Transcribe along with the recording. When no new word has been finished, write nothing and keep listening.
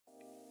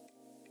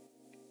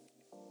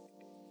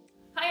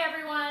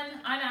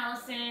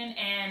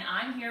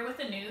I'm here with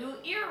a new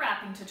ear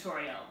wrapping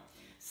tutorial.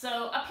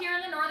 So up here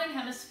in the Northern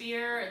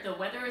Hemisphere, the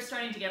weather is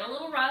starting to get a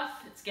little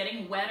rough. It's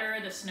getting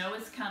wetter, the snow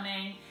is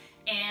coming,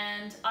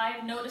 and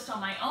I've noticed on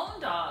my own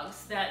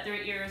dogs that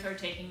their ears are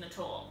taking the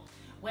toll.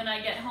 When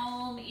I get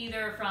home,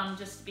 either from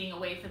just being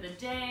away for the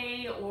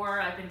day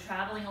or I've been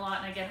traveling a lot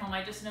and I get home,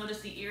 I just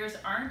notice the ears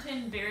aren't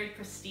in very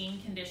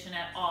pristine condition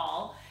at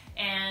all,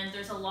 and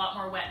there's a lot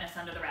more wetness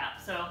under the wrap.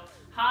 So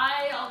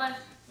hi, all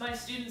my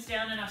students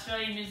down in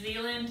Australia and New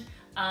Zealand.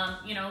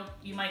 You know,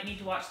 you might need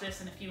to watch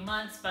this in a few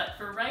months, but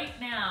for right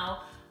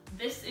now,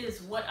 this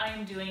is what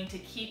I'm doing to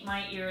keep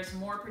my ears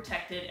more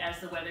protected as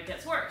the weather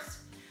gets worse.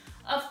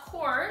 Of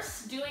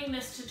course, doing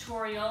this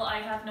tutorial, I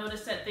have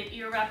noticed that the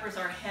ear wrappers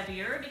are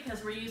heavier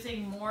because we're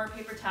using more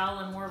paper towel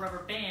and more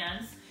rubber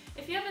bands.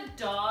 If you have a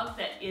dog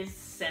that is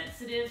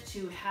sensitive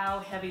to how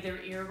heavy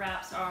their ear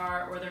wraps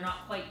are, or they're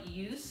not quite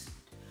used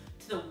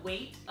to the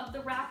weight of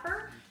the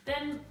wrapper,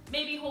 then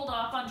maybe hold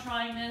off on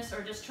trying this,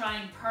 or just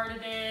trying part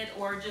of it,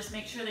 or just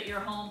make sure that you're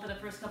home for the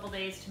first couple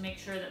days to make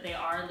sure that they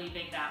are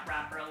leaving that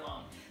wrapper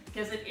alone,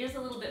 because it is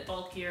a little bit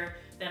bulkier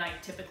than I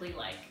typically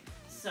like.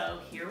 So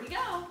here we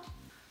go.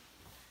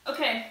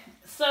 Okay,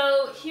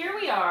 so here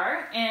we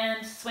are,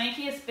 and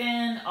Swanky has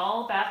been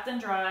all bathed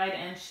and dried,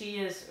 and she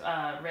is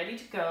ready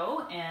to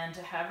go and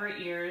to have her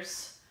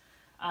ears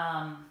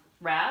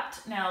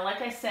wrapped. Now,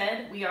 like I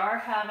said, we are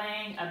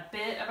having a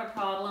bit of a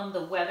problem.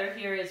 The weather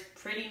here is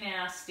pretty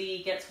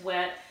nasty, gets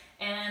wet,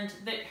 and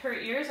her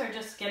ears are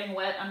just getting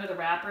wet under the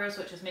wrappers,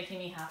 which is making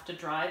me have to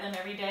dry them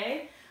every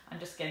day. I'm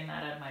just getting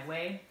that out of my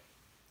way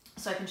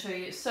so I can show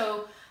you.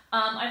 So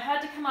I've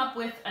had to come up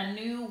with a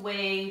new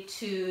way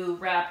to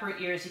wrap her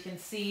ears. You can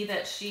see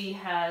that she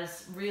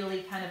has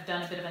really kind of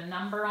done a bit of a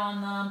number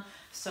on them,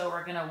 so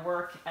we're gonna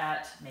work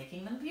at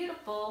making them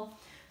beautiful.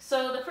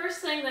 So the first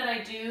thing that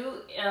I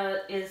do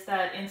is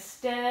that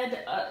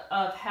instead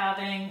of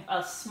having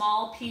a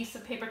small piece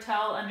of paper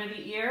towel under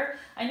the ear,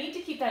 I need to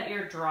keep that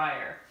ear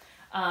drier.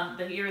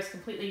 The ear is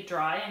completely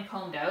dry and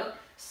combed out,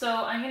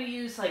 so I'm going to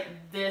use like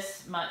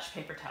this much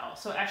paper towel,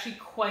 so actually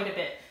quite a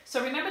bit.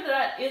 So remember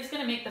that is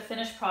going to make the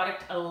finished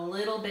product a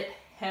little bit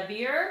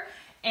heavier,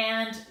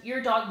 and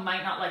your dog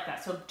might not like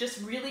that. So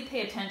just really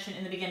pay attention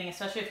in the beginning,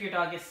 especially if your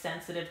dog is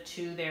sensitive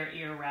to their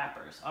ear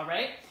wrappers, all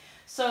right?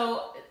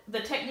 So the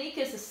technique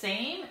is the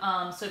same.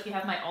 So if you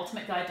have my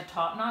ultimate guide to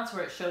top knots,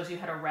 where it shows you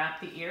how to wrap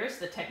the ears,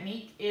 the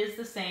technique is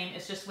the same.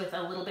 It's just with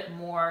a little bit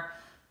more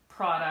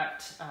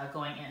product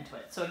going into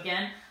it. So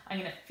again, I'm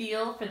going to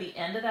feel for the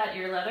end of that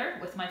ear leather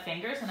with my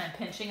fingers, and I'm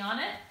pinching on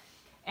it.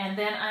 And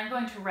then I'm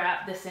going to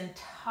wrap this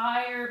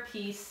entire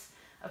piece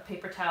of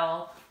paper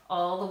towel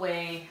all the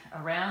way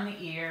around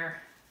the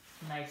ear,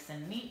 nice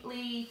and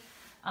neatly.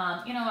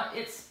 You know,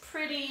 it's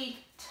pretty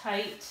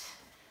tight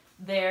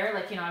there,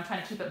 like, you know, I'm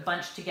trying to keep it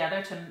bunched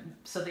together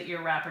so that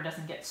your wrapper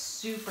doesn't get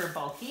super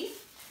bulky.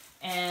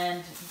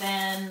 And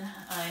then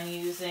I'm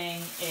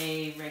using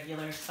a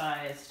regular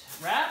sized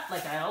wrap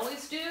like I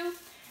always do.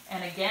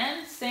 And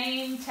again,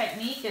 same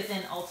technique as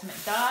in Ultimate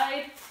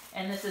Guide.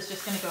 And this is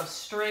just going to go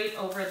straight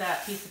over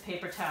that piece of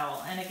paper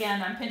towel. And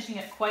again, I'm pinching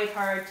it quite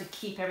hard to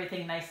keep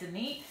everything nice and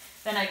neat.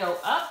 Then I go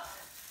up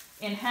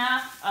in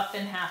half, up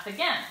in half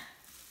again.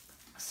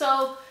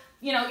 So,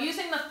 you know,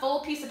 using the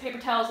full piece of paper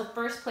towel is the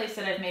first place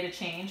that I've made a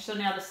change. So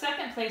now the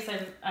second place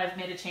I've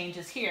made a change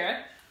is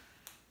here.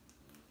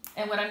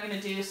 And what I'm going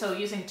to do, so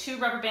using 2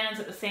 rubber bands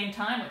at the same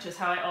time, which is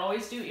how I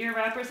always do ear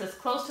wrappers, as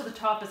close to the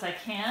top as I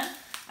can,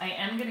 I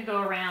am going to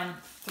go around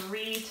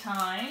 3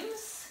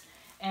 times.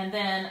 And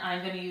then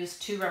I'm going to use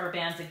 2 rubber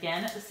bands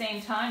again at the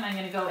same time. I'm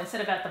going to go,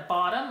 instead of at the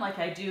bottom like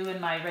I do in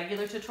my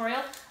regular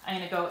tutorial, I'm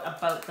going to go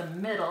about the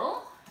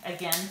middle,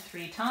 again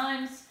 3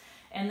 times.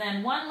 And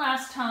then one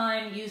last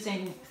time,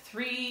 using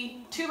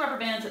 2 rubber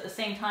bands at the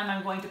same time,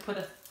 I'm going to put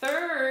a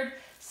 3rd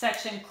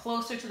section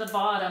closer to the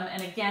bottom,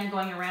 and again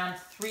going around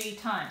 3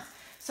 times.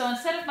 So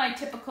instead of my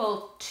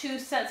typical 2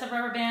 sets of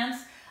rubber bands,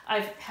 I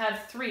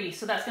have 3.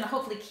 So that's going to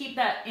hopefully keep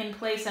that in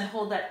place and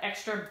hold that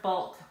extra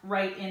bulk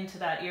right into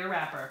that ear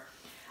wrapper.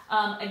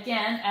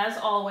 Again, as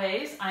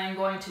always, I am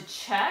going to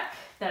check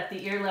that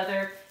the ear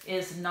leather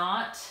is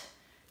not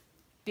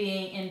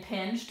being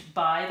impinged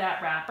by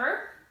that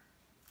wrapper.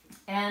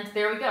 And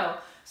there we go.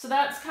 So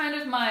that's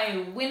kind of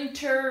my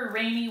winter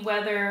rainy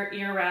weather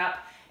ear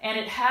wrap, and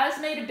it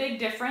has made a big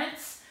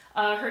difference.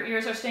 Her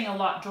ears are staying a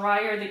lot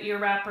drier. The ear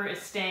wrapper is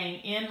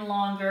staying in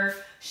longer.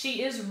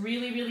 She is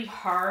really, really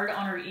hard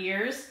on her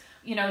ears.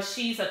 You know,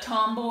 she's a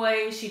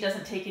tomboy. She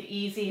doesn't take it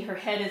easy. Her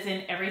head is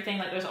in everything.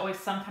 Like, there's always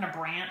some kind of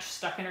branch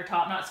stuck in her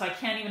top knot. So I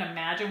can't even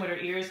imagine what her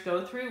ears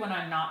go through when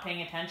I'm not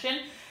paying attention.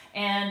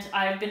 And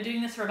I've been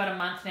doing this for about a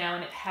month now,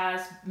 and it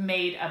has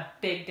made a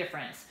big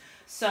difference.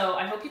 So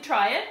I hope you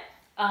try it.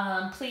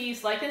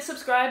 Please like and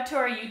subscribe to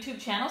our YouTube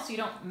channel so you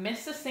don't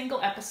miss a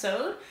single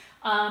episode.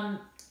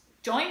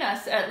 Join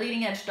us at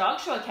Leading Edge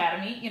Dog Show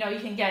Academy. You know, you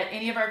can get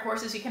any of our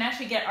courses. You can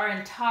actually get our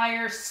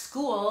entire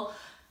school,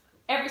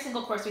 every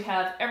single course we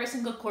have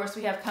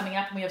coming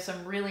up, and we have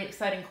some really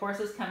exciting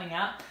courses coming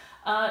up.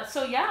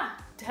 So yeah,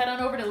 head on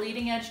over to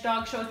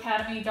leadingedgedogshow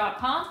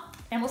academy.com,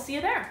 and we'll see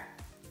you there.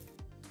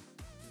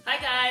 Hi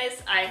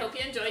guys, I hope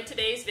you enjoyed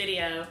today's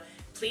video.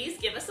 Please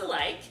give us a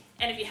like,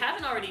 and if you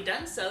haven't already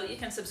done so, you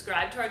can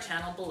subscribe to our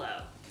channel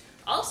below.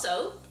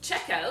 Also,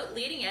 check out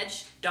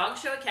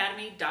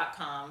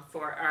leadingedgedogshow.academy.com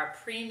for our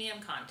premium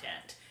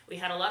content. We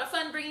had a lot of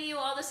fun bringing you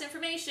all this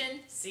information.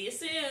 See you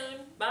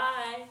soon.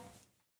 Bye.